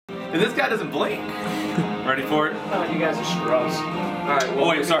And this guy doesn't blink. Ready for it? You guys are scrubs. Alright, well, oh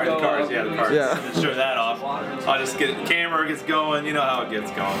wait, sorry, the cards. Yeah, the cards. Yeah. Let's show that off. I'll just get it. The camera gets going. You know how it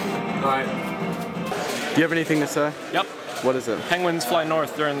gets going. Alright. Do you have anything to say? Yep. What is it? Penguins fly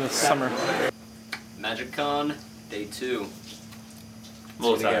north during the summer. MagicCon, day 2. A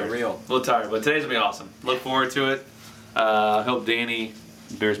little tired. Get real. A little tired, but today's gonna be awesome. Look forward to it. I hope Danny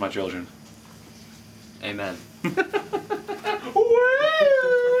bears my children. Amen.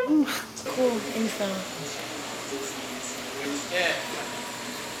 Cool info. Yeah.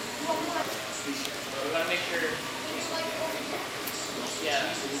 We gotta make sure.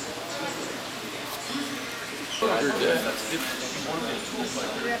 Yeah.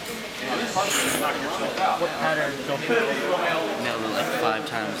 What pattern? Nailed it like 5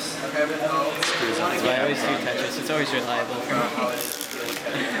 times. Screws on I always do Tetris. It's always reliable for me.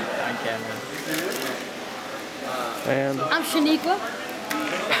 On camera. And I'm Shaniqua.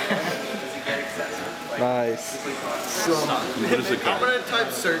 nice. So, I'm gonna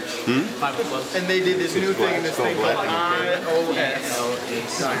type search, and they did this new thing, this thing called iOS.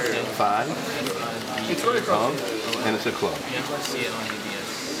 5. It's really cool. And it's a club. See it on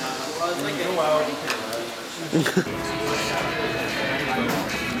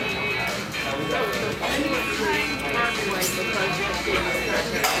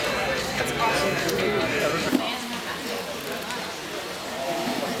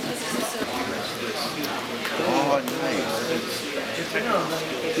Oh, nice.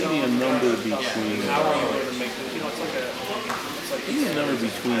 Give me a number between. Give me a number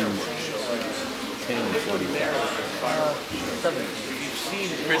between 10 and 25.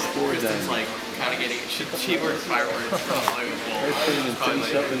 Kristen's like kind of getting it. She works fireworks. Let's put them in 10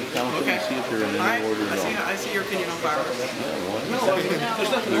 seconds, count them, and see if they're in any order at all. I see your opinion on fireworks. Yeah, one. No,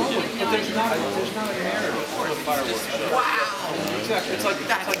 there's nothing wrong with it. But there's not an error for the fireworks show. Wow! Exactly. It's like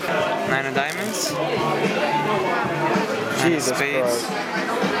that's like 9 of diamonds. 9 of Jesus spades.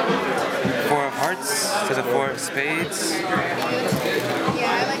 Christ. 4 of hearts to the 4 of spades.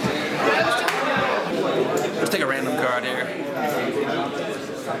 Let's take a random card here.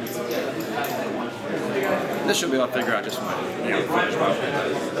 This should be able to figure out just fine.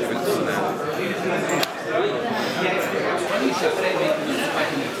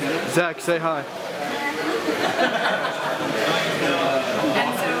 Zach, say hi.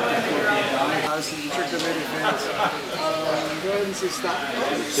 This is the trick that made it famous. Go ahead and say stop.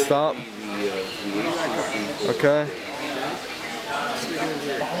 Stop. Okay.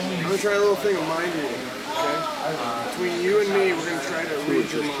 I'm gonna try a little thing of mind reading, okay? Between you and me, we're gonna try to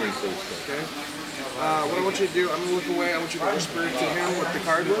read your mind, okay? What I want you to do, I'm gonna look away, I want you to whisper to him what the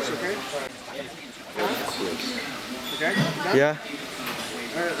card was, okay? Okay? Yeah.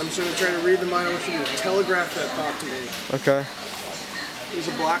 Alright, I'm just gonna try to read the mind, I want you to telegraph that thought to me. Okay. There's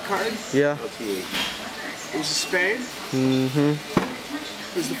a black card, Yeah. there's a spade, Mm-hmm.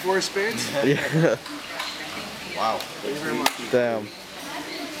 there's the 4 of spades. Yeah. Wow. Thank you very much. Damn.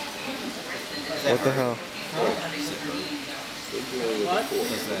 What the hell? What?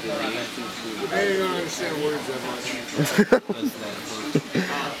 I don't understand words that much.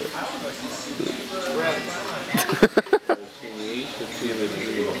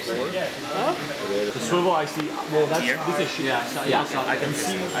 The swivel I see. Well, that's this is shit. Yeah, I can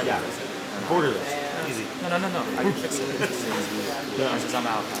see. Yeah. Borderless. Easy. No. I can fix it. Because I'm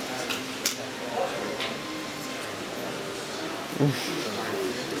out.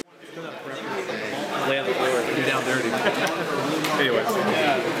 Lay on the floor. Get down dirty. Anyway.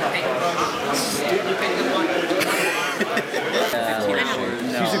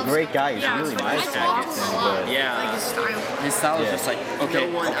 He's a great guy. He's really nice. Yeah. His style is just like, okay,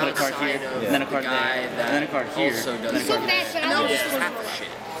 I'll put a card here, and then a card there, and then a card here, and then a card there.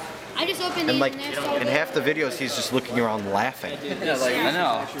 I just opened And like these in half the videos, he's just looking around laughing. Yeah, like, I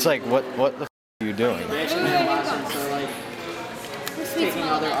know. It's like, what the f are you doing? Taking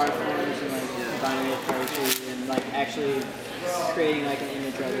other art forms and like combining with poetry and like actually creating like an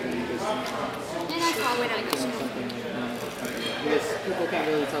image rather than just doing something like because people can't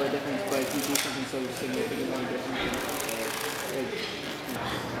really tell the difference, but if you do something so significantly different,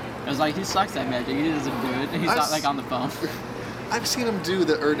 I was like, he sucks at magic, he doesn't do it, he's not like on the phone. I've seen him do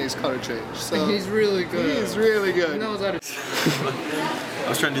the Ernest color change, so he's really good. He's really good. He knows how to. I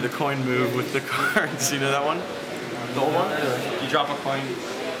was trying to do the coin move with the cards. You know that one? The old one? You drop a coin.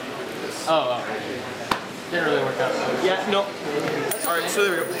 Oh. Didn't really work out. Yeah, no. Alright, so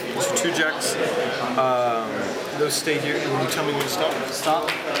there we go. Those are 2 jacks. Those stay here, and when you tell me when to stop. Stop.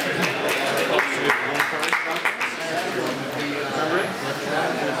 Remember it?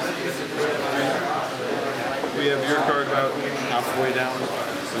 We have your card about halfway down.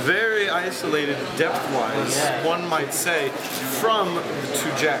 very isolated depth-wise, one might say, from the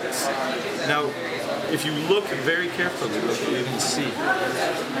two jacks. Now, if you look very carefully, you can see.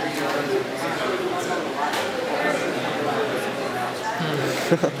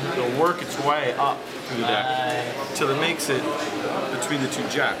 It'll work its way up through the deck till it makes it between the two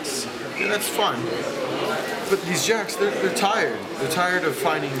jacks. And that's fun. But these jacks, they're tired. They're tired of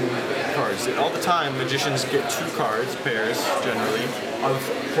finding cards. All the time, magicians get two cards, pairs generally, of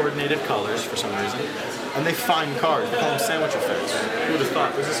coordinated colors for some reason, and they find cards. They call them sandwich effects. Who would have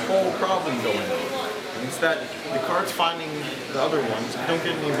thought? There's this whole problem going on. It's that the cards finding the other ones, you don't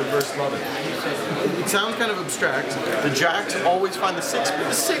get any reverse loving. It sounds kind of abstract. The jacks always find the six, but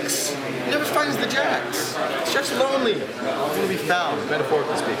the six never finds the jacks. It's just lonely. It's going to be found,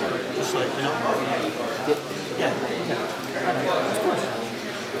 metaphorically speaking. Just like, you know? Yeah. Of course.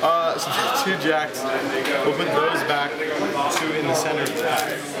 So the two jacks, we'll put those back, two in the center,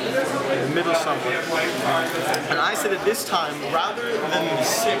 in the middle somewhere. And I said at this time, rather than the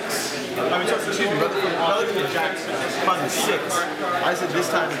six, rather than the jacks find the six, I said this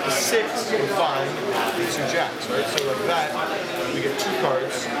time the six would find the two jacks, right? So like that, we get two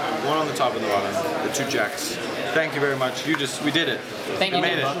cards, one on the top and the bottom, the two jacks. Thank you very much. We did it. Thank you. We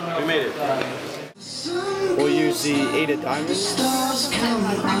made it. We made it. We'll use the 8 of diamonds.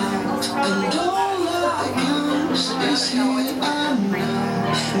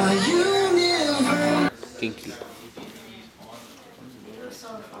 Thank you.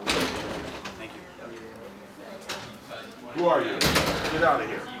 Who are you? Get out of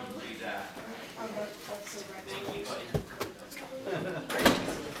here.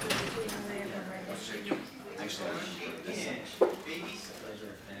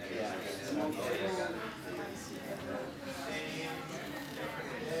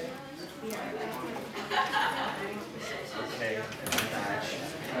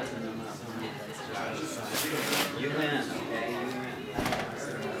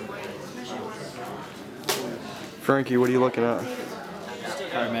 Frankie, what are you looking at?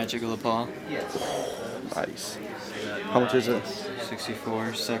 Card Magic Lapal. Nice. How much is it?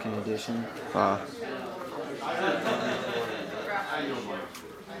 64, second edition.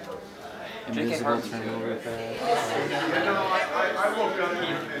 Invisible turnover pad.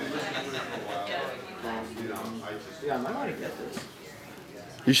 Yeah, I might want to get this.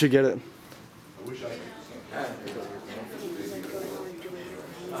 You should get it.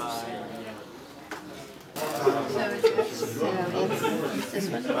 This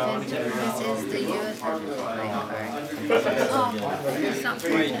one, this is the US card. Oh, it's not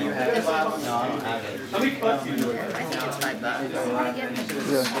free. This one. No, I don't have it. I think it's $5. I want to get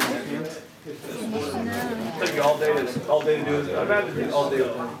this. Took you all day to do this. I'd rather do all day.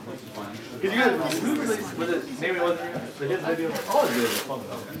 Because you guys, was it, maybe it was his video? All his videos are fun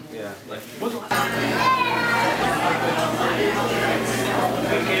though. Yeah. Like, you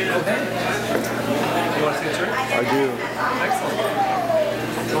want to see a trick? I do.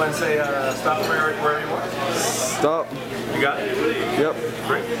 Excellent. You want to say stop wherever you want? Stop. You got it? Yep.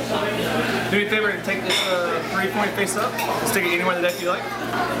 Great. Do me a favor and take this 3-point face up. Stick it anywhere in the deck you like.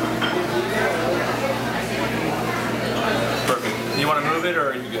 Perfect. You want to move it or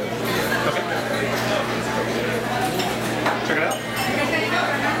are you good? Okay. Check it out.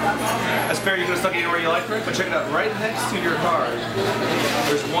 That's fair, you can stuck it anywhere you like, Rick, but check it out. Right next to your card,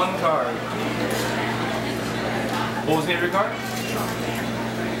 there's one card. What was the name of your card?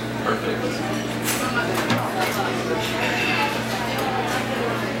 Perfect.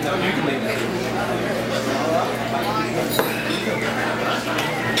 No, you can leave it.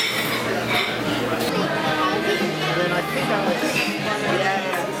 And then I think I was,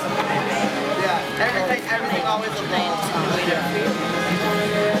 yeah, everything always evolves.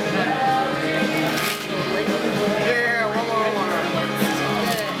 Yeah, one more.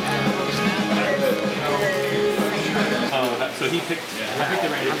 So he picked, I picked the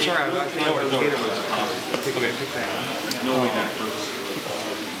random. I'm sorry, I think it was. Okay, pick that. No, we got first.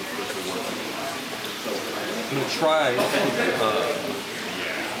 I'm going to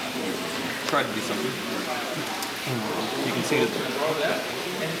try to do something. You can see it. Yeah.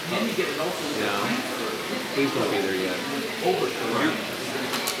 Please don't be there yet.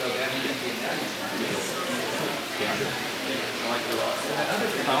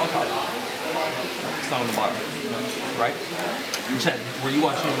 It's not on top. It's not on the bottom. Right? Were you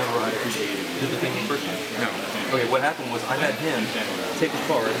watching whenever I did the thing the first time? No. Okay, what happened was I had him take a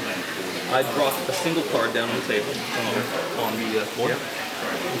card. I dropped a single card down on the table on the floor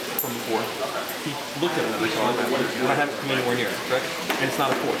from before. He looked at another card and I haven't come anywhere near it, correct? And it's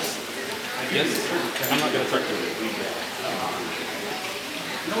not a force. Yes? I'm not going to try to do it.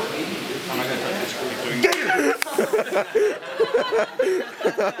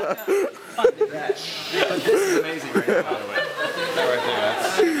 But this is amazing right now, by the way. That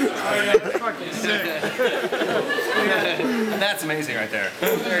right there, that's amazing right there.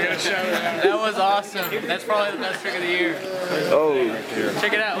 That was awesome. That's probably the best trick of the year. Oh.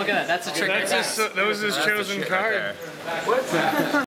 Check it out. Look at that. That's a trick right there. That was his chosen card.